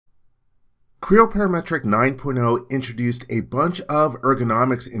Creo Parametric 9.0 introduced a bunch of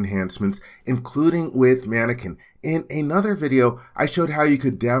ergonomics enhancements, including with Manikin. In another video, I showed how you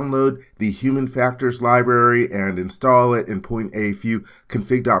could download the human factors library and install it and point a few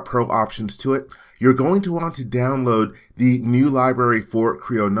config.pro options to it. You're going to want to download the new library for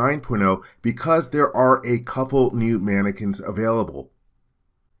Creo 9.0 because there are a couple new Manikins available.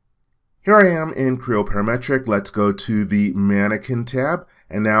 Here I am in Creo Parametric. Let's go to the Manikin tab.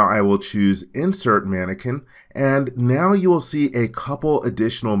 And now I will choose Insert Manikin, and now you will see a couple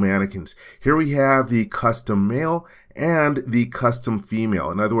additional Manikins. Here we have the custom male and the custom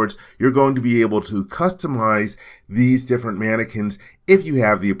female. In other words, you're going to be able to customize these different Manikins if you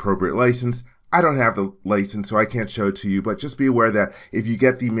have the appropriate license. I don't have the license, so I can't show it to you, but just be aware that if you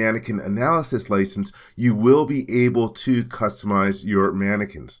get the Manikin Analysis license, you will be able to customize your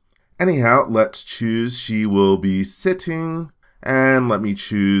Manikins. Anyhow, let's choose she will be sitting. And let me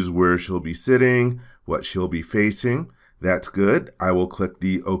choose where she'll be sitting, what she'll be facing. That's good. I will click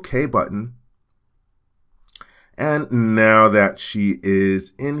the OK button. And now that she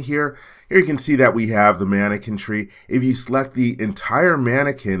is in here, you can see that we have the Manikin tree. If you select the entire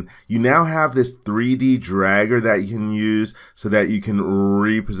Manikin, you now have this 3D dragger that you can use so that you can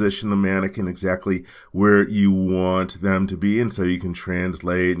reposition the Manikin exactly where you want them to be. And so you can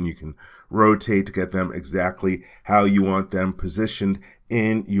translate and you can rotate to get them exactly how you want them positioned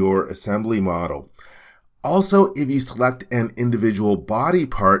in your assembly model. Also, if you select an individual body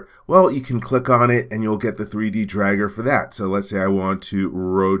part, well, you can click on it and you'll get the 3D dragger for that. So let's say I want to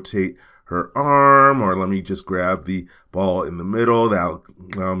rotate her arm, or let me just grab the ball in the middle. That'll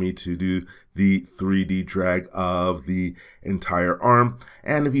allow me to do the 3D drag of the entire arm.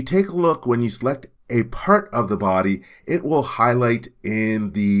 And if you take a look, when you select a part of the body, it will highlight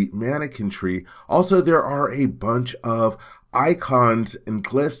in the Manikin tree. Also, there are a bunch of icons and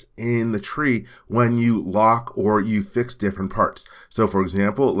glyphs in the tree when you lock or you fix different parts. So for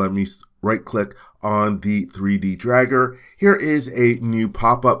example, let me right click on the 3D dragger. Here is a new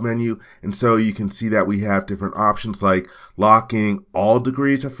pop-up menu, and so you can see that we have different options like locking all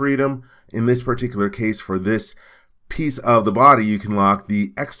degrees of freedom. In this particular case, for this piece of the body, you can lock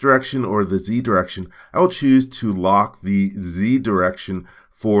the X direction or the Z direction. I will choose to lock the Z direction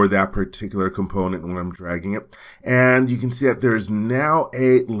for that particular component when I'm dragging it. And you can see that there's now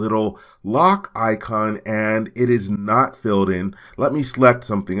a little lock icon and it is not filled in. Let me select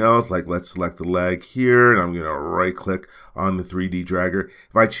something else, like let's select the leg here, and I'm going to right click on the 3D dragger.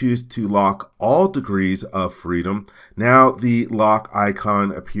 If I choose to lock all degrees of freedom, now the lock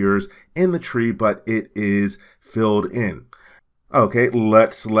icon appears in the tree, but it is filled in. Okay,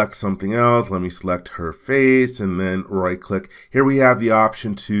 let's select something else. Let me select her face and then right click. Here we have the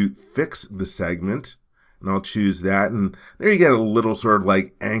option to fix the segment, and I'll choose that. And there you get a little sort of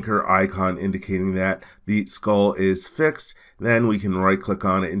like anchor icon indicating that the skull is fixed. Then we can right click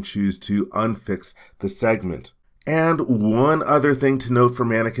on it and choose to unfix the segment. And one other thing to note for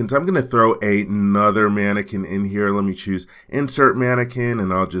Manikins, I'm going to throw another Manikin in here. Let me choose Insert Manikin,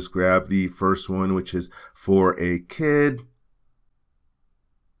 and I'll just grab the first one, which is for a kid.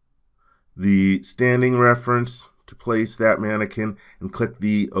 The standing reference to place that Manikin, and click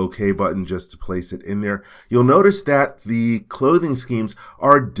the OK button just to place it in there. You'll notice that the clothing schemes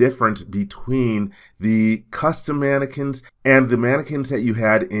are different between the custom Manikins and the Manikins that you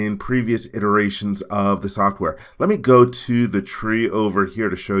had in previous iterations of the software. Let me go to the tree over here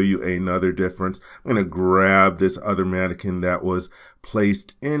to show you another difference. I'm going to grab this other Manikin that was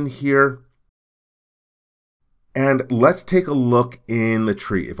placed in here. And let's take a look in the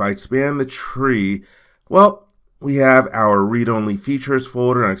tree. If I expand the tree, well, we have our Read-Only Features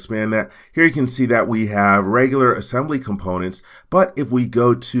folder, and I expand that. Here you can see that we have regular assembly components, but if we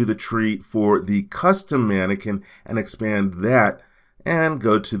go to the tree for the custom Manikin and expand that, and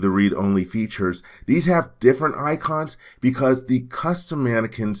go to the Read-Only Features, these have different icons because the custom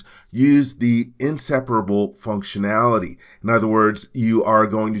Manikins use the inseparable functionality. In other words, you are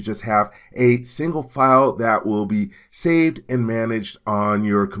going to just have a single file that will be saved and managed on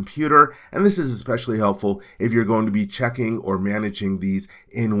your computer, and this is especially helpful if you're going to be checking or managing these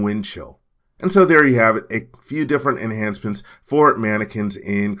in Windchill. And so there you have it, a few different enhancements for Manikins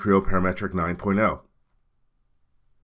in Creo Parametric 9.0.